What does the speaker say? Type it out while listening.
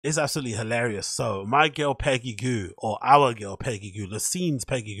It's absolutely hilarious. So my girl Peggy Gou, or our girl Peggy Gou, the scene's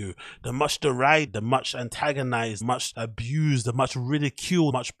Peggy Gou, the much derided, the much antagonized, much abused, the much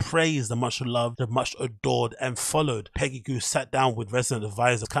ridiculed, much praised, the much loved, the much adored and followed. Peggy Gou sat down with resident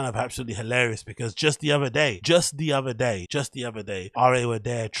advisors. Kind of absolutely hilarious because just the other day, RA were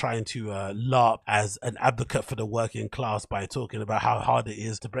there trying to LARP as an advocate for the working class by talking about how hard it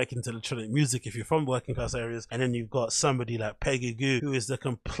is to break into electronic music if you're from working class areas. And then you've got somebody like Peggy Gou, who is the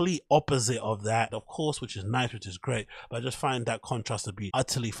complete opposite of that, of course, which is nice, which is great, but I just find that contrast to be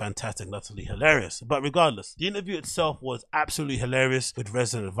utterly fantastic, utterly hilarious. But regardless, the interview itself was absolutely hilarious with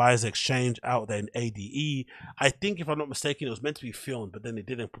resident advisor exchange out there in ADE. I think, if I'm not mistaken, it was meant to be filmed, but then it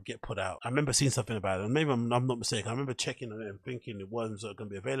didn't get put out. I remember seeing something about it, and maybe I'm not mistaken. I remember checking on it and thinking it wasn't going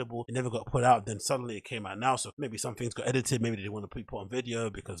to be available. It never got put out. Then suddenly it came out now, so maybe some things got edited. Maybe they didn't want to put on video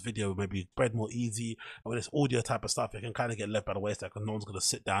because video maybe spread more easy. And when it's audio type of stuff, it can kind of get left by the wayside because no one's going to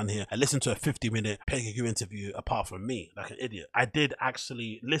sit down here and listen to a 50-minute Peggy Gou interview apart from me, like an idiot. I did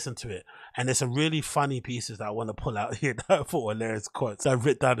actually listen to it, and there's some really funny pieces that I want to pull out here that I thought were hilarious quotes that I've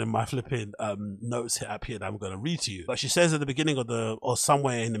written down in my flipping notes here up here that I'm going to read to you. But she says at the beginning of or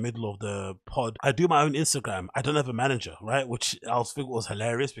somewhere in the middle of the pod, I do my own Instagram. I don't have a manager, right? Which I was thinking was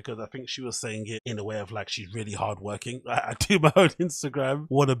hilarious because I think she was saying it in a way of like she's really hardworking. I do my own Instagram.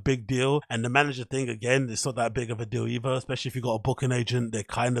 What a big deal. And the manager thing, again, it's not that big of a deal either, especially if you got a booking agent. They're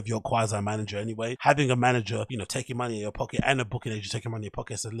kind of your quasi manager anyway. Having a manager, you know, taking money in your pocket and a booking agent taking money in your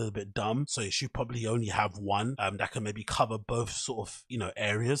pocket is a little bit dumb. So you should probably only have one that can maybe cover both sort of, you know,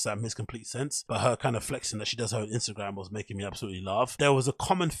 areas. That makes complete sense. But her kind of flexing that she does her own Instagram was making me absolutely laugh. There was a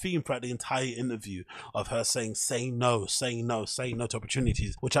common theme throughout the entire interview of her saying no to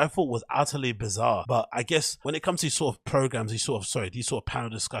opportunities, which I thought was utterly bizarre. But I guess when it comes to these sort of programs, these sort of panel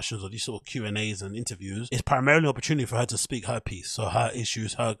discussions or these sort of Q&As and interviews, it's primarily an opportunity for her to speak her piece. So her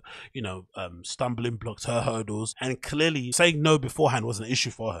issues, her, you know, stumbling blocks, her hurdles, and clearly saying no beforehand was an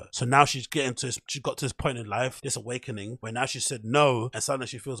issue for her. So now she got to this point in life, this awakening, where now she said no, and suddenly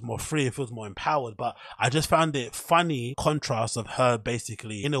she feels more free and feels more empowered. But I just found it funny contrast of her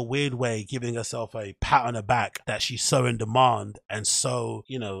basically in a weird way giving herself a pat on the back that she's so in demand and so,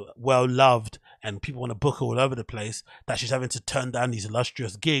 you know, well loved and people want to book her all over the place, that she's having to turn down these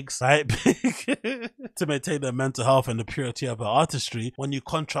illustrious gigs, right? To maintain her mental health and the purity of her artistry. When you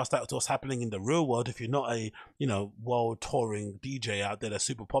contrast that to what's happening in the real world, if you're not a, you know, world touring DJ out there that's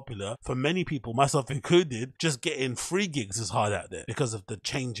super popular, for many people, myself included, just getting free gigs is hard out there because of the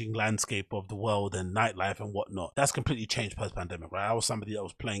changing landscape of the world and nightlife and whatnot. That's completely changed post-pandemic, right? I was somebody that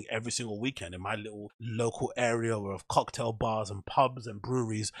was playing every single weekend in my little local area of cocktail bars and pubs and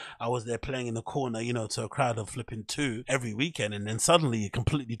breweries. I was there playing in the corner, you know, to a crowd of flipping 2 every weekend, and then suddenly it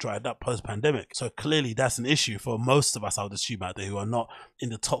completely dried up post-pandemic. So clearly that's an issue for most of us, I would assume, out there who are not in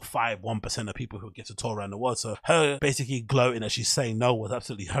the top 1% of people who get to tour around the world. So her basically gloating that she's saying no was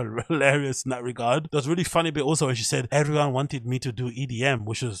absolutely hilarious in that regard. There was a really funny bit also when she said everyone wanted me to do EDM,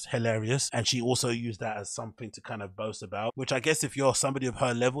 which was hilarious, and she also used that as something to kind of boast about, which I guess if you're somebody of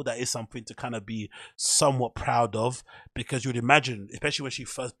her level, that is something to kind of be somewhat proud of, because you would imagine, especially when she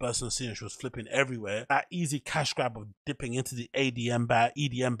first burst on the scene and she was flipping everywhere, that easy cash grab of dipping into the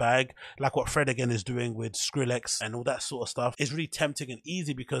EDM bag, like what Fred again is doing with Skrillex and all that sort of stuff, is really tempting and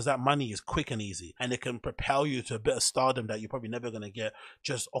easy because that money is quick and easy and it can propel you to a bit of stardom that you're probably never going to get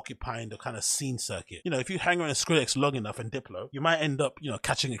just occupying the kind of scene circuit. You know, if you hang around Skrillex long enough and Diplo, you might end up, you know,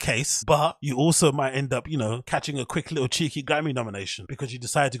 catching a case, but you also might end up, you know, catching a quick little cheeky Grammy nomination because you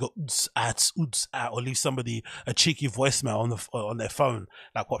decided to go or leave somebody a cheeky voicemail on their phone,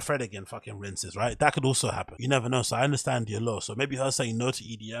 like what Fred again fucking rinses, right? That could also happen. You never know. So I understand the allure. So maybe her saying no to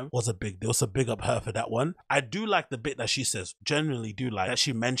EDM was a big deal. So big up her for that one. I do like the bit that she says, genuinely do like that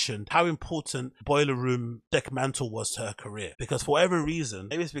she mentioned how important Boiler Room Deck Mantle was to her career, because for whatever reason,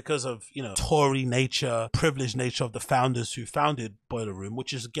 maybe it's because of, you know, Tory nature, privileged nature of the founders who founded Boiler Room,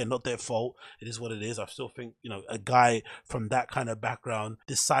 which is again not their fault. It is what it is. I still think, you know, a guy from that kind of background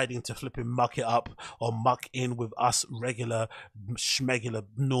deciding to flipping muck it up or muck in with us regular schmegular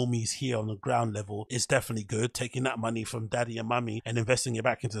normies here on the ground level is definitely good. Taking that money from daddy and mummy and investing it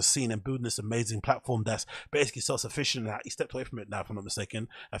back into the scene and building this amazing platform that's basically self-sufficient. He stepped away from it now, if I'm not mistaken.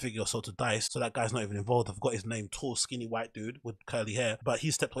 I think he got sold to Dice, so that guy's not even involved. I've got his name, tall, skinny white dude with curly hair, but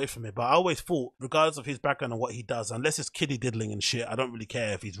he stepped away from it. But I always thought, regardless of his background and what he does, unless it's kiddie diddling and shit, I don't really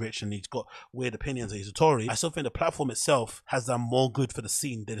care if he's rich and he's got weird opinions and he's a Tory. I still think the platform itself has done more good for the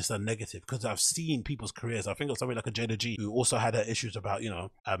scene than it's done negative, because I've seen people's careers. I think of somebody like a Jada G, who also had her issues about, you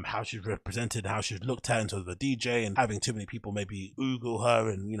know, how she's represented, how she's looked at in terms of a DJ, and having too many people maybe oogle her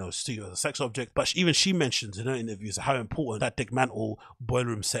and, you know, see her as a sex object. But even she mentions in her interviews how important that Dick monumental Boiler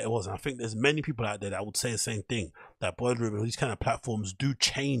Room set it was. And I think there's many people out there that would say the same thing, that Boiler Room and these kind of platforms do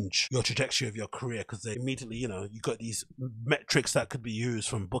change your trajectory of your career, because they immediately, you know, you got these metrics that could be used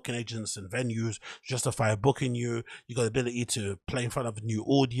from booking agents and venues to justify booking you. You got the ability to play in front of a new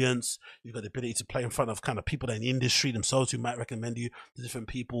audience. You got the ability to play in front of kind of people in the industry themselves who might recommend you to different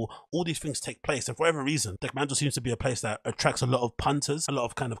people. All these things take place, and for whatever reason, Techmantle seems to be a place that attracts a lot of punters, a lot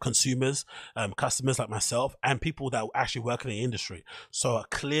of kind of consumers, customers like myself, and people that actually work in the industry. So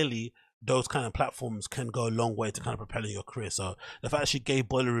clearly those kind of platforms can go a long way to kind of propelling your career. So the fact that she gave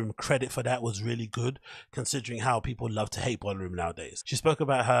Boiler Room credit for that was really good, considering how people love to hate Boiler Room nowadays. She spoke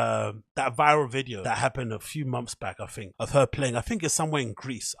about her, that viral video that happened a few months back, I think, of her playing, I think it's somewhere in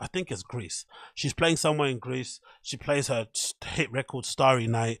Greece. I think it's Greece. She's playing somewhere in Greece. She plays her hit record Starry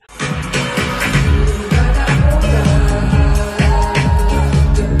Night.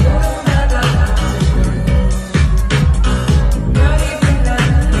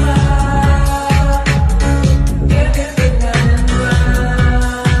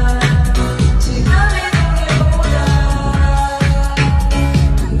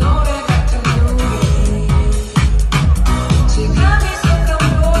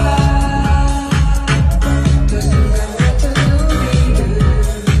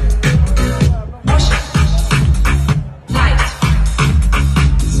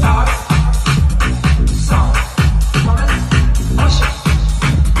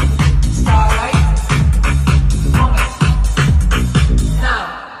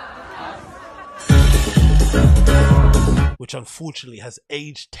 Which unfortunately has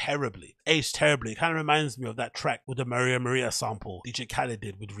aged terribly. It kind of reminds me of that track with the Maria Maria sample DJ Khaled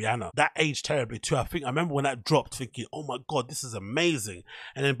did with Rihanna. That aged terribly too. I remember when that dropped thinking, oh my God, this is amazing.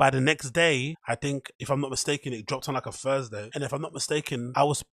 And then by the next day, I think, if I'm not mistaken, it dropped on like a Thursday. And if I'm not mistaken, I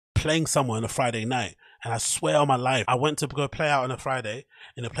was playing somewhere on a Friday night. And I swear on my life, I went to go play out on a Friday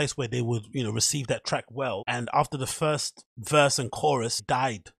in a place where they would, you know, receive that track well. And after the first verse and chorus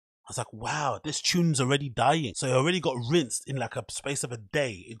died, I was like, wow, this tune's already dying. So it already got rinsed in like a space of a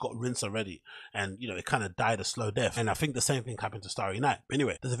day. It got rinsed already. And, you know, it kind of died a slow death. And I think the same thing happened to Starry Night. But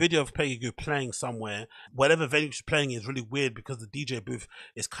anyway, there's a video of Peggy Gou playing somewhere. Whatever venue she's playing is really weird because the DJ booth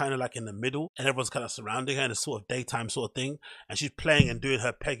is kind of like in the middle and everyone's kind of surrounding her in a sort of daytime sort of thing. And she's playing and doing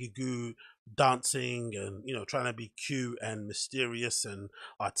her Peggy Gou dancing and, you know, trying to be cute and mysterious and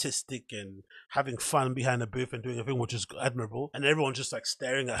artistic and having fun behind the booth and doing a thing which is admirable. And everyone's just like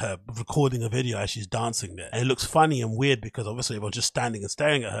staring at her, recording a video as she's dancing there. And it looks funny and weird because obviously everyone's just standing and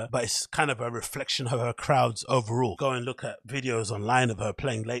staring at her, but it's kind of a reflection of her crowds overall. Go and look at videos online of her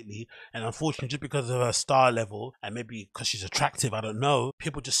playing lately, and unfortunately, just because of her star level and maybe because she's attractive, I don't know,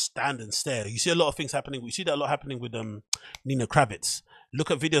 people just stand and stare. You see a lot of things happening. We see that a lot happening with Nina Kravitz. Look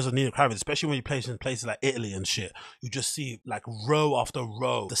at videos of Nina Kravitz, especially when you play in places like Italy and shit. You just see like row after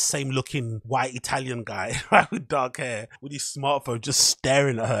row, the same looking white Italian guy, right, with dark hair, with his smartphone, just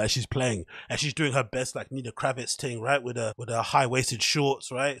staring at her as she's playing. And she's doing her best like Nina Kravitz thing, right, with her high-waisted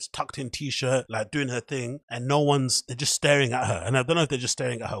shorts, right, it's tucked in t-shirt, like doing her thing. And they're just staring at her. And I don't know if they're just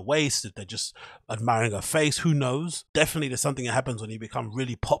staring at her waist, if they're just admiring her face, who knows? Definitely there's something that happens when you become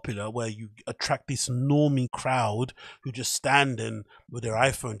really popular where you attract this normie crowd who just stand and with their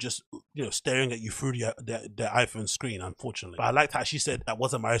iPhone just, you know, staring at you through their iPhone screen, unfortunately. But I liked how she said that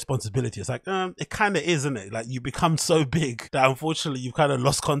wasn't my responsibility. It's like, it kind of is, isn't it? Like, you become so big that unfortunately you've kind of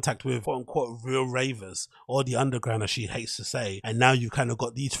lost contact with quote unquote real ravers or the underground, as she hates to say. And now you've kind of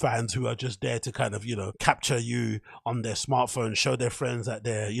got these fans who are just there to kind of, you know, capture you on their smartphone, show their friends that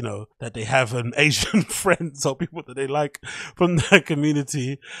they're, you know, that they have an Asian friends or people that they like from their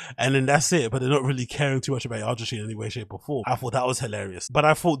community. And then that's it. But they're not really caring too much about your artistry in any way, shape or form. I thought that was hilarious. But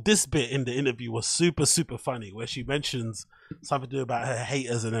I thought this bit in the interview was super, super funny, where she mentions something to do about her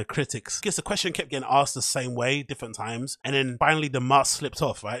haters and her critics. I guess the question kept getting asked the same way, different times. And then finally the mask slipped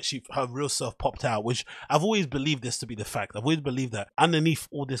off, right? Her real self popped out, which I've always believed this to be the fact. I've always believed that underneath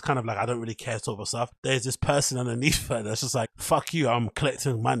all this kind of like, I don't really care sort of stuff, there's this person underneath her that's just like, fuck you, I'm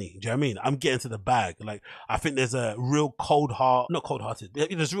collecting money. Do you know what I mean? I'm getting to the bag. Like, I think there's a real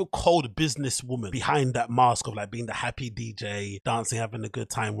there's a real cold businesswoman behind that mask of like being the happy DJ, dancing, having a good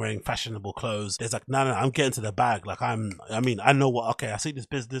time, wearing fashionable clothes. There's like, no, I'm getting to the bag. Like, I know I see this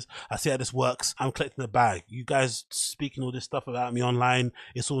business, I see how this works, I'm collecting the bag. You guys speaking all this stuff about me online,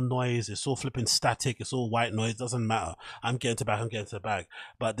 it's all noise, it's all flipping static, it's all white noise, doesn't matter. I'm getting to the bag.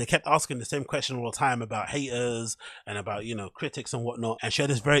 But they kept asking the same question all the time about haters and about, you know, critics and whatnot. And she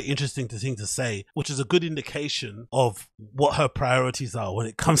had this very interesting thing to say, which is a good indication of what her priorities are when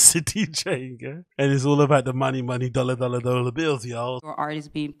it comes to DJing. Yeah? And it's all about the money, dollar bills, y'all. Or artists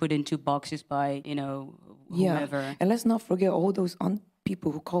being put into boxes by, you know, whomever. And let's not forget all those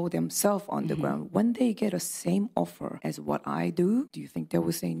people who call themselves underground. When they get a same offer as what I do you think they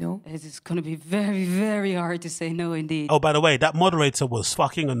will say no? It's going to be very, very hard to say no indeed. Oh, by the way, that moderator was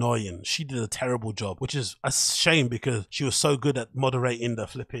fucking annoying. She did a terrible job, which is a shame because she was so good at moderating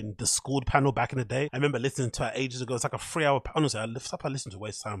the Discord panel back in the day. I remember listening to her ages ago. It's like a 3-hour panel. Honestly, I listened to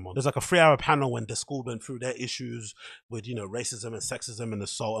waste time on. There's like a 3-hour panel when Discord went through their issues with, racism and sexism and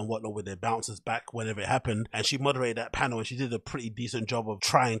assault and whatnot with their bouncers back whenever it happened. And she moderated that panel and she did a pretty decent job of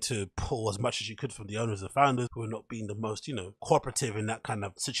trying to pull as much as she could from the owners and founders who were not being the most, cooperative in that kind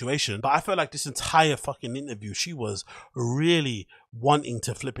of situation. But I felt like this entire fucking interview, she was really wanting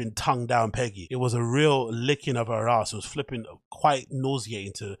to flipping tongue down Peggy. It was a real licking of her ass. It was flipping quite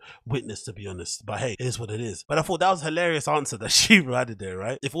nauseating to witness, to be honest. But hey, it is what it is. But I thought that was a hilarious answer that she provided there,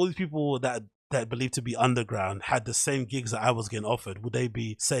 right? If all these people that believed to be underground had the same gigs that I was getting offered, would they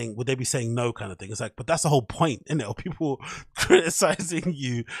be saying no kind of thing? It's like, but that's the whole point, isn't it? Of people criticizing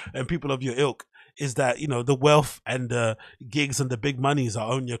you and people of your ilk is that, the wealth and the gigs and the big monies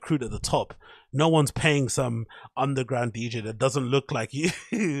are only accrued at the top. No one's paying some underground DJ that doesn't look like you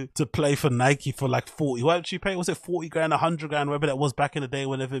to play for Nike for like 40. What did she pay? Was it 40 grand, 100 grand, whatever that was back in the day,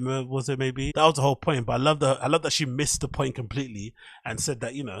 whenever it was, it maybe? That was the whole point. But I love that she missed the point completely and said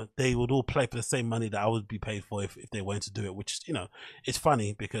that, they would all play for the same money that I would be paid for if they wanted to do it, which, it's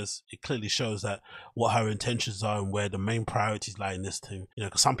funny because it clearly shows that what her intentions are and where the main priorities lie in this thing.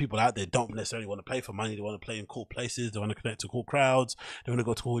 Because some people out there don't necessarily want to play for money. They want to play in cool places. They want to connect to cool crowds. They want to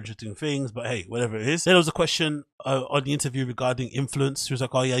go to cool, interesting things. But hey, whatever it is. Then there was a question on the interview regarding influence. She was like,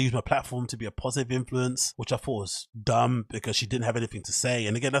 oh yeah, I use my platform to be a positive influence, which I thought was dumb because she didn't have anything to say.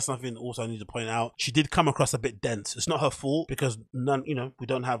 And again, that's something also I need to point out. She did come across a bit dense. It's not her fault because we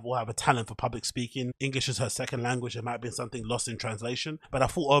don't have a talent for public speaking. English is her second language. There might have been something lost in translation. But I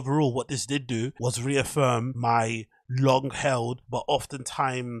thought overall what this did do was reaffirm my long held but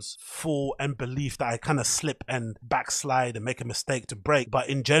oftentimes full and belief that I kind of slip and backslide and make a mistake to break. But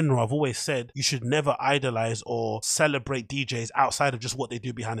in general, I've always said you should never idolize or celebrate DJs outside of just what they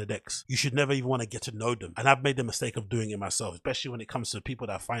do behind the decks. You should never even want to get to know them. And I've made the mistake of doing it myself, especially when it comes to people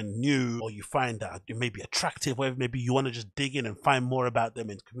that I find new or you find that they may be attractive, whatever maybe you want to just dig in and find more about them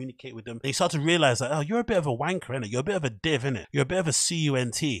and communicate with them. And you start to realize that, oh, you're a bit of a wanker, innit? You're a bit of a div, innit? You're a bit of a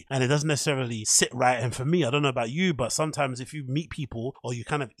cunt. And it doesn't necessarily sit right. And for me, I don't know about you, but sometimes if you meet people or you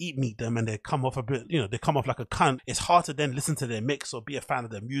kind of meet them and they come off a bit, they come off like a cunt, it's hard to then listen to their mix or be a fan of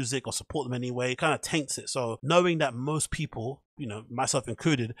their music or support them anyway. It kind of taints it. So knowing that most people, myself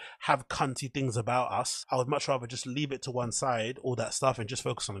included, have cunty things about us, I would much rather just leave it to one side, all that stuff, and just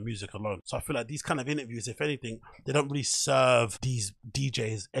focus on the music alone. So I feel like these kind of interviews, if anything, they don't really serve these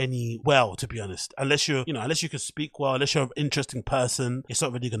DJs any well, to be honest. Unless you can speak well, unless you're an interesting person, it's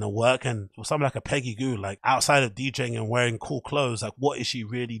not really going to work. And for someone like a Peggy Gou, like outside of DJing and wearing cool clothes, like what is she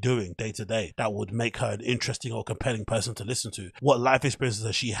really doing day to day that would make her an interesting or compelling person to listen to? What life experiences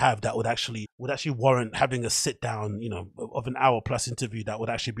does she have that would actually warrant having a sit down, of an hour plus interview that would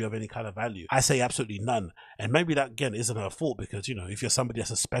actually be of any kind of value? I say absolutely none. And maybe that again isn't her fault because if you're somebody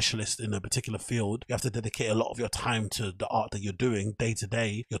that's a specialist in a particular field, you have to dedicate a lot of your time to the art that you're doing day to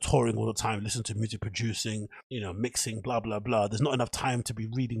day. You're touring all the time, listen to music producing, mixing, blah blah blah. There's not enough time to be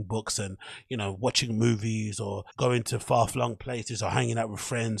reading books and watching movies or going to far-flung places or hanging out with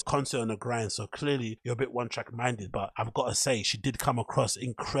friends, constantly on the grind. So clearly you're a bit one-track minded. But I've got to say, she did come across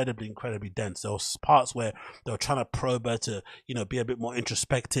incredibly dense. There was parts where they were trying to probe her to be a bit more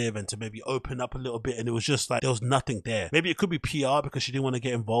introspective and to maybe open up a little bit, and it was just like there was nothing there. Maybe it could be PR because she didn't want to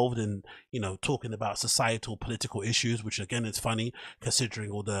get involved in talking about societal political issues, which again is funny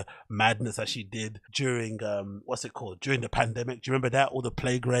considering all the madness that she did during during the pandemic. Do you remember that? All the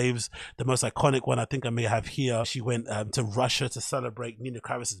play graves. The most iconic one I think I may have here, she went to Russia to celebrate Nina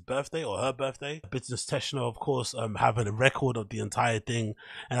Kravitz's birthday or her birthday. Business Techno, of course, having a record of the entire thing.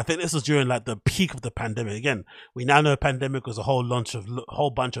 And I think this was during like the peak of the pandemic. Again, we now know a pandemic was a whole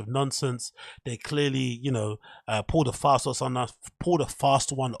bunch of nonsense. They clearly, pulled a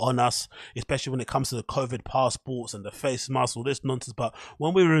fast one on us, especially when it comes to the COVID passports and the face masks, all this nonsense. But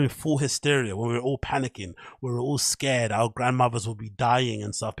when we were in full hysteria, when we were all panicking, we were all scared, our grandmothers would be dying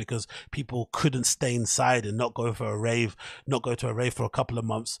and stuff because people couldn't stay inside and not go to a rave for a couple of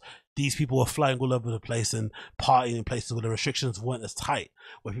months. These people were flying all over the place and partying in places where the restrictions weren't as tight,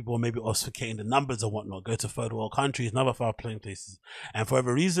 where people were maybe obfuscating the numbers and whatnot, go to third world countries and other far playing places. And for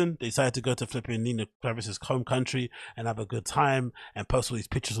whatever reason, they decided to go to flipping Nina Kravitz's home country and have a good time and post all these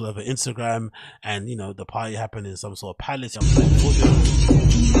pictures all over Instagram. And, the party happened in some sort of palace.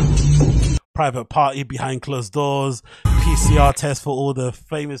 private party behind closed doors, PCR test for all the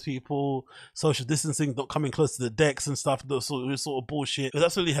famous people, social distancing, not coming close to the decks and stuff, this sort of bullshit. It was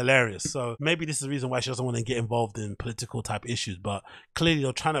absolutely hilarious. So maybe this is the reason why she doesn't want to get involved in political type issues, but clearly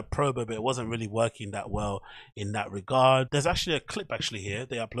they're trying to probe her, but it wasn't really working that well in that regard. There's actually a clip here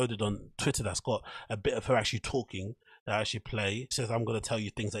they uploaded on Twitter that's got a bit of her actually talking that I actually play. It says, I'm going to tell you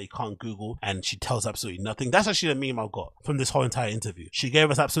things that you can't Google, and she tells absolutely nothing. That's actually the meme I got from this whole entire interview. She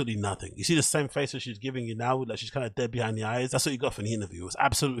gave us absolutely nothing. You see the same face that she's giving you now, like she's kind of dead behind the eyes. That's what you got from the interview. It was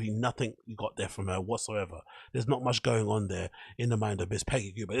absolutely nothing you got there from her whatsoever. There's not much going on there in the mind of Miss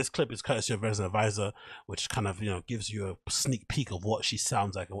Peggy Gou, but this clip is courtesy of Resident Advisor, which kind of, gives you a sneak peek of what she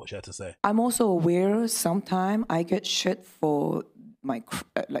sounds like and what she had to say. I'm also aware sometimes I get shit for my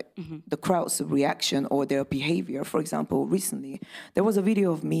the crowd's reaction or their behavior. For example, recently there was a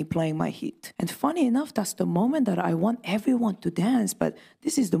video of me playing my hit, and funny enough, that's the moment that I want everyone to dance, but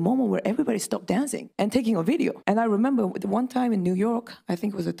this is the moment where everybody stopped dancing and taking a video. And I remember the one time in New York, I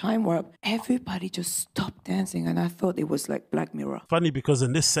think it was a time where everybody just stopped dancing, and I thought it was like Black Mirror. Funny because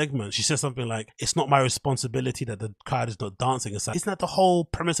in this segment she says something like, it's not my responsibility that the crowd is not dancing. It's like, isn't that the whole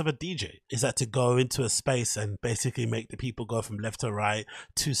premise of a DJ? Is that to go into a space and basically make the people go from left to right,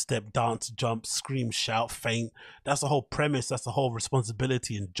 two-step, dance, jump, scream, shout, faint? That's the whole premise. That's the whole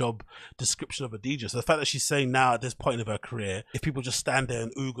responsibility and job description of a DJ. So the fact that she's saying now at this point of her career, if people just stand there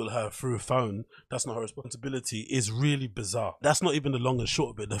and oogle her through a phone, that's not her responsibility, is really bizarre. That's not even the long and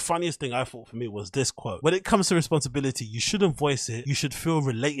short of it. The funniest thing I thought for me was this quote: when it comes to responsibility, you shouldn't voice it, you should feel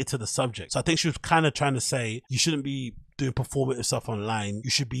related to the subject. So I think she was kind of trying to say, you shouldn't be doing performative stuff online, you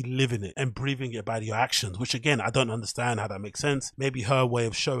should be living it and breathing it by your actions, which again, I don't understand how that makes sense. Maybe her way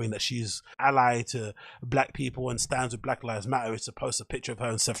of showing that she's ally to black people and stands with Black Lives Matter is to post a picture of her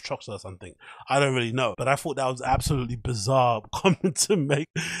and Seth Troxler or something. I don't really know, but I thought that was absolutely bizarre comment to make.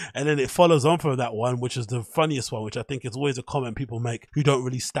 And then it follows on from that one, which is the funniest one, which I think is always a comment people make who don't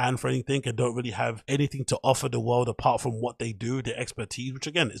really stand for anything and don't really have anything to offer the world apart from what they do, their expertise, which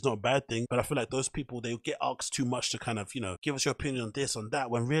again is not a bad thing, but I feel like those people, they get asked too much to kind of, give us your opinion on this, on that,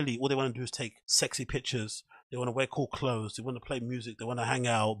 when really all they want to do is take sexy pictures. They want to wear cool clothes, they want to play music, they want to hang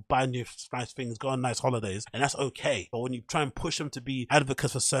out, buy new nice things, go on nice holidays, and that's okay. But when you try and push them to be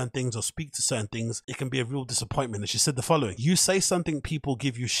advocates for certain things or speak to certain things, it can be a real disappointment. And she said the following: you say something, people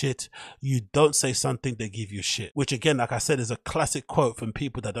give you shit. You don't say something, they give you shit. Which again, like I said, is a classic quote from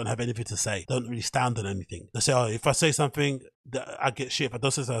people that don't have anything to say, don't really stand on anything. They say, oh, if I say something, I get shit. If I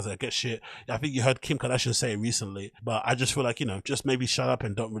don't say something, I get shit. I think you heard Kim Kardashian say it recently, but I just feel like, just maybe shut up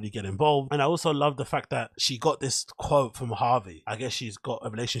and don't really get involved. And I also love the fact that she got this quote from Harvey. I guess she's got a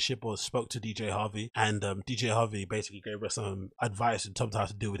relationship or spoke to DJ Harvey, and DJ Harvey basically gave her some advice in terms of how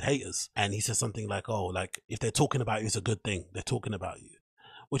to deal with haters. And he said something like, oh, like if they're talking about you, it's a good thing. They're talking about you.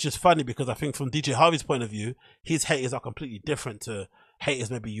 Which is funny because I think from DJ Harvey's point of view, his haters are completely different to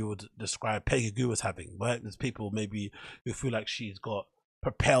haters maybe you would describe Peggy Gou as having, right? There's people maybe who feel like she's got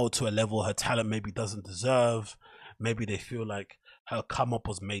propelled to a level her talent maybe doesn't deserve. Maybe they feel like her come up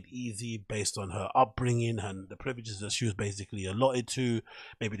was made easy based on her upbringing and the privileges that she was basically allotted to.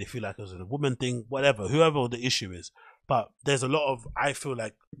 Maybe they feel like it was a woman thing, whatever, whoever the issue is. But there's a lot of, I feel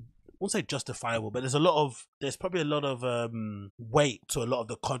like, I won't say justifiable, but there's probably a lot of weight to a lot of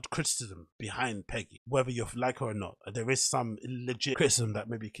the criticism behind Peggy, whether you like her or not. There is some legit criticism that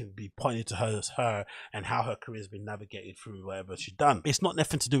maybe can be pointed to her as her and how her career has been navigated through whatever she's done. It's not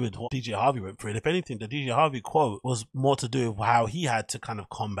nothing to do with what DJ Harvey went through. And if anything, the DJ Harvey quote was more to do with how he had to kind of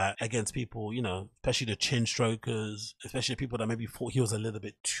combat against people, especially the chin strokers, especially people that maybe thought he was a little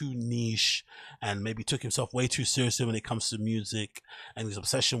bit too niche and maybe took himself way too seriously when it comes to music, and his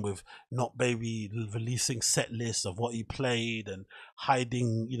obsession with not maybe releasing set lists of what he played and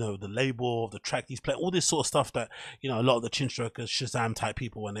hiding, the label of the track he's playing, all this sort of stuff that, a lot of the chin strokers, Shazam type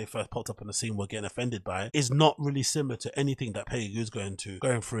people when they first popped up on the scene were getting offended by, is not really similar to anything that Peggy Gou's going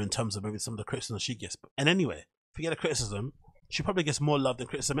through in terms of maybe some of the criticism she gets. And anyway, forget the criticism. She probably gets more love than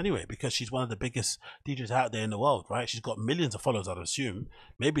criticism anyway, because she's one of the biggest DJs out there in the world, right? She's got millions of followers, I'd assume.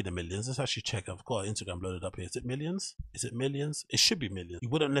 Maybe the millions. Let's actually check. I've got Instagram loaded up here. Is it millions? Is it millions? It should be millions. You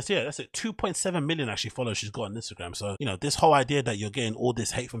wouldn't, that's it. 2.7 million actually followers she's got on Instagram. So, this whole idea that you're getting all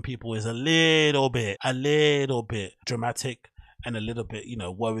this hate from people is a little bit dramatic. And a little bit,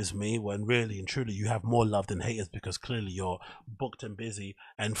 worries me, when really and truly you have more love than haters, because clearly you're booked and busy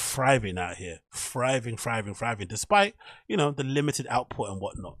and thriving out here. Thriving, despite, the limited output and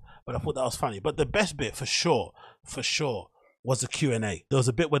whatnot. But I thought that was funny. But the best bit for sure, was the Q&A. There was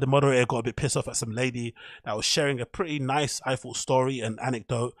a bit where the moderator got a bit pissed off at some lady that was sharing a pretty nice, I thought, story and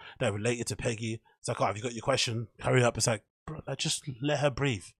anecdote that related to Peggy. It's like, oh, have you got your question? Hurry up. It's like, bro, just let her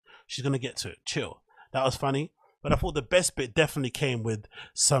breathe. she's gonna get to it. Chill. That was funny. But I thought the best bit definitely came with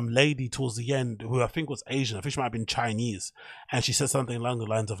some lady towards the end who I think was Asian. I think she might have been Chinese. And she said something along the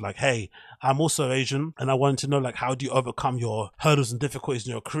lines of like, hey, I'm also Asian and I wanted to know like, how do you overcome your hurdles and difficulties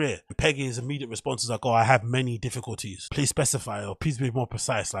in your career? And Peggy's immediate response is like, oh, I have many difficulties. Please specify or please be more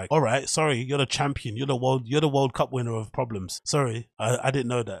precise. Like, all right, sorry, you're the champion. You're the World Cup winner of problems. Sorry, I didn't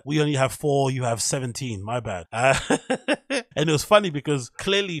know that. We only have 4, you have 17. My bad. And it was funny because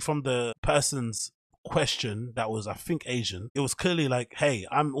clearly from the person's question that was, I think, Asian, it was clearly like, hey,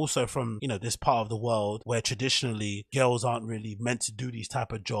 I'm also from, you know, this part of the world where traditionally girls aren't really meant to do these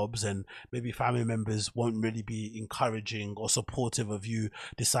type of jobs, and maybe family members won't really be encouraging or supportive of you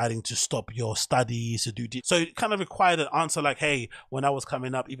deciding to stop your studies to do so it kind of required an answer like, hey, when I was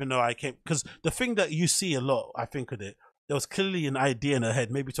coming up, even though I came, because the thing that you see a lot, I think, with it, there was clearly an idea in her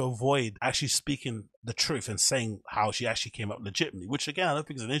head, maybe to avoid actually speaking the truth and saying how she actually came up legitimately, which again, I don't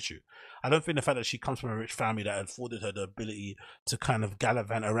think is an issue. I don't think the fact that she comes from a rich family that afforded her the ability to kind of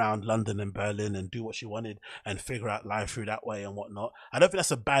gallivant around London and Berlin and do what she wanted and figure out life through that way and whatnot, I don't think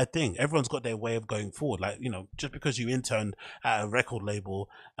that's a bad thing. Everyone's got their way of going forward. Like, you know, just because you interned at a record label,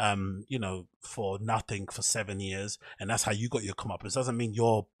 you know, for nothing for 7 years, and that's how you got your come up, it doesn't mean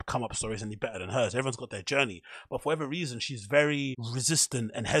your come up story is any better than hers. Everyone's got their journey, but for whatever reason, she's very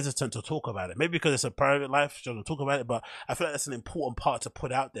resistant and hesitant to talk about it. Maybe because it's a private life, she doesn't talk about it, but I feel like that's an important part to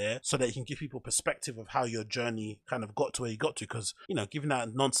put out there so that you can give people perspective of how your journey kind of got to where you got to, because, you know, giving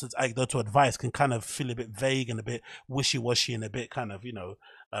that nonsense anecdotal advice can kind of feel a bit vague and a bit wishy-washy and a bit kind of, you know,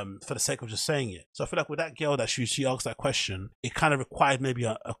 for the sake of just saying it. So I feel like with that girl that she asked that question, it kind of required maybe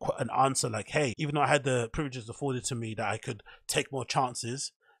an answer like, hey, even though I had the privileges afforded to me that I could take more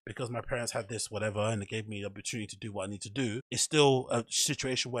chances because my parents had this whatever and it gave me the opportunity to do what I need to do, it's still a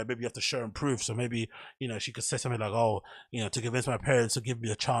situation where maybe you have to show and prove. So maybe, you know, she could say something like, oh, you know, to convince my parents to give me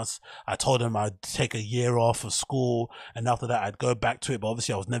a chance, I told them I'd take a year off of school and after that I'd go back to it, but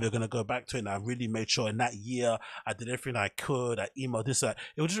obviously I was never going to go back to it, and I really made sure in that year I did everything I could. I emailed this, that.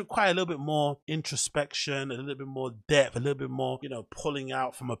 It would just require a little bit more introspection, a little bit more depth, a little bit more, you know, pulling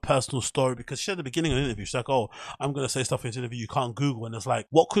out from a personal story, because she at the beginning of the interview, she's like, oh, I'm going to say stuff in this interview you can't Google, and it's like,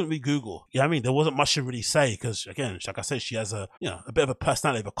 what couldn't we Google? Yeah, I mean, there wasn't much to really say because, again, like I said, she has a, you know, a bit of a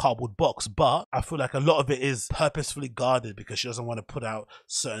personality of a cardboard box, but I feel like a lot of it is purposefully guarded because she doesn't want to put out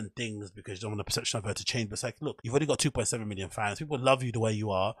certain things because she doesn't want the perception of her to change. But it's like, look, you've already got 2.7 million fans. People love you the way you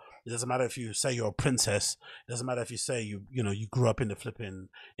are. It doesn't matter if you say you're a princess. It doesn't matter if you say you grew up in the flipping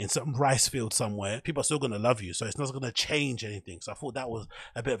in some rice field somewhere. People are still going to love you, so it's not going to change anything. So I thought that was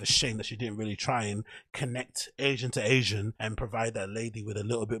a bit of a shame that she didn't really try and connect Asian to Asian and provide that lady with a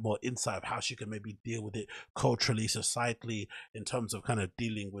little bit more insight of how she can maybe deal with it culturally, societally, in terms of kind of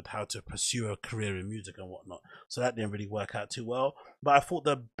dealing with how to pursue a career in music and whatnot. So that didn't really work out too well. But I thought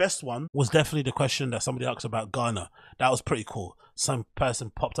the best one was definitely the question that somebody asked about Ghana. That was pretty cool. Some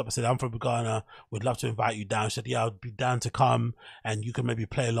person popped up and said, I'm from Ghana, would love to invite you down. She said, yeah, I'd be down to come and you can maybe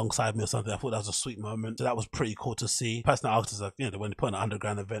play alongside me or something. I thought that was a sweet moment. So that was pretty cool to see. The person that asked us, like, you know, when they put an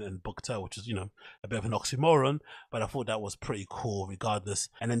underground event in Bukta, which is, you know, a bit of an oxymoron, but I thought that was pretty cool regardless.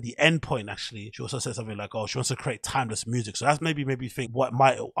 And then the end point, actually, she also said something like, oh, she wants to create timeless music. So that's maybe made me think what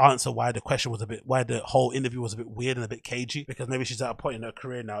might answer why the question was a bit, why the whole interview was a bit weird and a bit cagey, because maybe she's at a point in her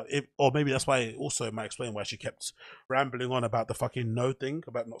career now, or maybe that's why also it might explain why she kept rambling on about the fucking no thing,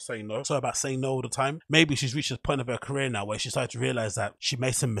 about not saying no, so about saying no all the time. Maybe she's reached a point of her career now where she started to realize that she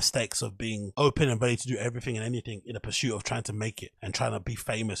made some mistakes of being open and ready to do everything and anything in a pursuit of trying to make it and trying to be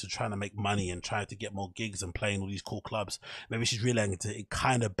famous and trying to make money and trying to get more gigs and playing all these cool clubs. Maybe she's realizing it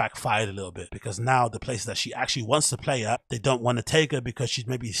kind of backfired a little bit, because now the places that she actually wants to play at, they don't want to take her because she's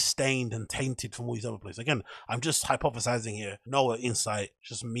maybe stained and tainted from all these other places. Again, I'm just hypothesizing here, no insight,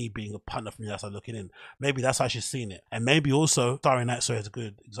 just me being a punter from the outside looking in. Maybe that's how she's seen it. And maybe also Starry Night Story is a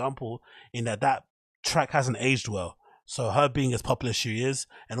good example in that track hasn't aged well. So her being as popular as she is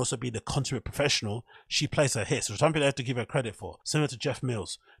and also being the consummate professional, she plays her hits, which something I have to give her credit for. Similar to Jeff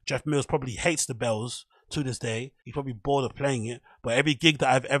Mills. Jeff Mills probably hates the bells to this day. He's probably bored of playing it, but every gig that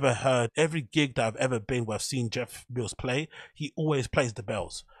I've ever heard, every gig that I've ever been where I've seen Jeff Mills play, he always plays the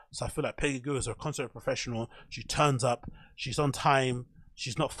bells. So I feel like Peggy Gou is a concert professional. She turns up, she's on time,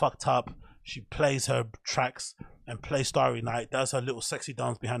 she's not fucked up, she plays her tracks and plays Starry Night, does her little sexy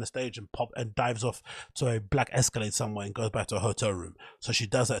dance behind the stage and dives off to a black Escalade somewhere and goes back to a hotel room. So she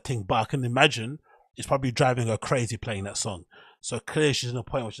does that thing, but I can imagine it's probably driving her crazy playing that song. So clearly she's in a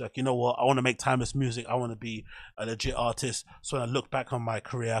point where she's like, you know what, I want to make timeless music, I want to be a legit artist, so when I look back on my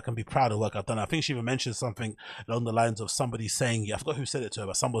career I can be proud of the work I've done. I think she even mentioned something along the lines of somebody saying, I forgot who said it to her,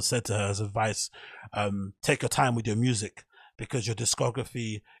 but someone said to her as advice, take your time with your music. because your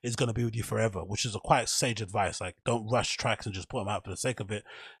discography is going to be with you forever, which is a quite sage advice. Like, don't rush tracks and just put them out for the sake of it,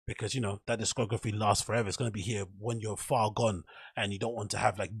 because you know that discography lasts forever. It's going to be here when you're far gone, and you don't want to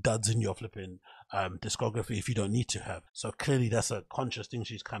have like duds in your flipping discography if you don't need to have. So clearly that's a conscious thing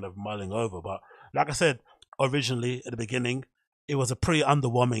she's kind of mulling over. But like I said, originally at the beginning, it was a pretty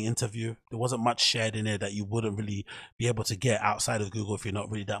underwhelming interview. There wasn't much shared in it that you wouldn't really be able to get outside of Google if you're not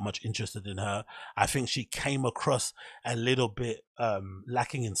really that much interested in her. I think she came across a little bit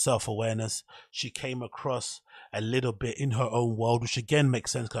lacking in self-awareness. She came across a little bit in her own world, which again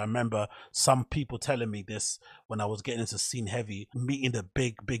makes sense, because I remember some people telling me this when I was getting into scene heavy. Meeting the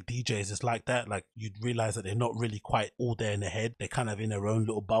big DJs is like that. Like, you'd realize that they're not really quite all there in their head. They're kind of in their own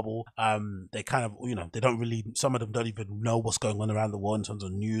little bubble. They kind of, you know, they don't really, some of them don't even know what's going on around the world in terms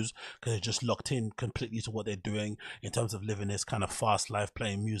of news, because they're just locked in completely to what they're doing in terms of living this kind of fast life,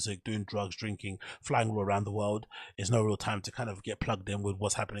 playing music, doing drugs, drinking, flying all around the world. There's no real time to kind of get plugged in with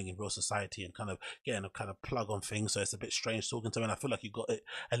what's happening in real society and kind of getting a kind of plug on things. So it's a bit strange talking to him, and I feel like you got it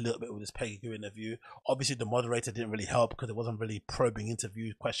a little bit with this Peggy Gou interview. Obviously the moderator didn't really help, because it wasn't really probing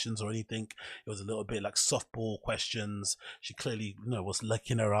interview questions or anything. It was a little bit like softball questions. She clearly, you know, was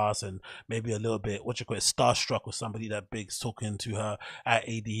licking her ass and maybe a little bit, what you call it, starstruck with somebody that big's talking to her at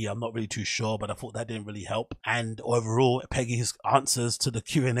ADE. I'm not really too sure, but I thought that didn't really help. And overall, Peggy's answers to the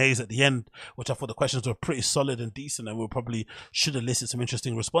Q&As at the end, which I thought the questions were pretty solid and decent, and we probably should have listed some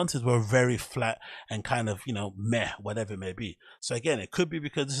interesting responses, were very flat and kind of, you know, meh, whatever it may be. So again, it could be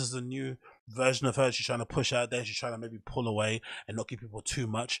because this is a new version of her she's trying to push out there. She's trying to maybe pull away and not give people too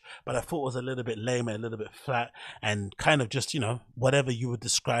much, but I thought it was a little bit lame and a little bit flat, and kind of just, you know, whatever you would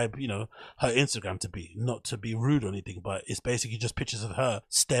describe, you know, her Instagram to be. Not to be rude or anything, but it's basically just pictures of her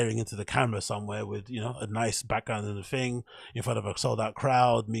staring into the camera somewhere with, you know, a nice background and a thing in front of a sold out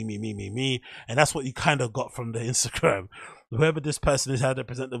crowd, me, and that's what you kind of got from the Instagram. Whoever this person is, how they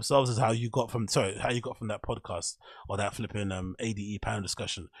present themselves, is how you got from that podcast or that flipping ADE panel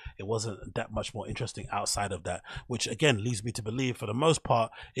discussion. It wasn't that much more interesting outside of that, which again leads me to believe, for the most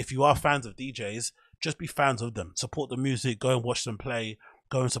part, if you are fans of DJs, just be fans of them, support the music, go and watch them play,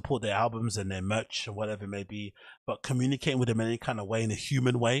 go and support their albums and their merch and whatever it may be. But communicating with them in any kind of way, in a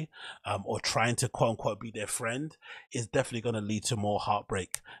human way, or trying to quote unquote be their friend, is definitely going to lead to more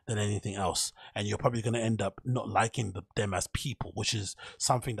heartbreak than anything else. And you're probably going to end up not liking them as people, which is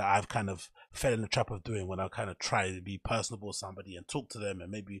something that I've kind of fell in the trap of doing when I kind of try to be personable with somebody and talk to them,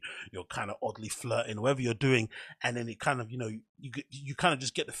 and maybe you're kind of oddly flirting, whatever you're doing, and then it kind of, you know, you kind of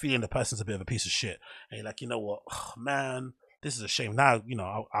just get the feeling the person's a bit of a piece of shit, and you're like, you know what, oh, man, this is a shame. Now, you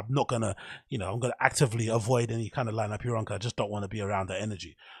know, I'm not gonna, you know, I'm gonna actively avoid any kind of lineup you're on, because I just don't want to be around that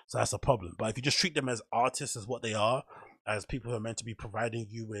energy. So that's a problem. But if you just treat them as artists, as what they are, as people who are meant to be providing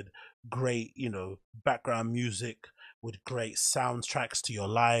you with great, you know, background music, with great soundtracks to your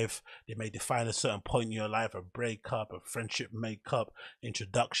life. They may define a certain point in your life, a breakup, a friendship makeup,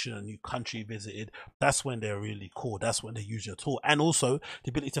 introduction, a new country visited. That's when they're really cool. That's when they use your tool. And also the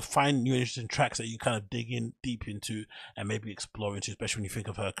ability to find new interesting tracks that you kind of dig in deep into and maybe explore into, especially when you think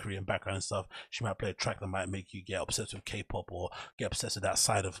of her Korean background and stuff. She might play a track that might make you get obsessed with K-pop, or get obsessed with that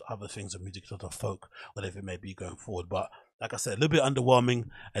side of other things of music, sort of folk, whatever it may be going forward. But like I said, a little bit underwhelming,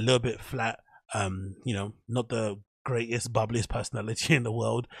 a little bit flat. You know, not the greatest, bubbliest personality in the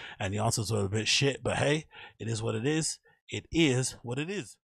world, and the answers were a bit shit, but hey, it is what it is. It is what it is.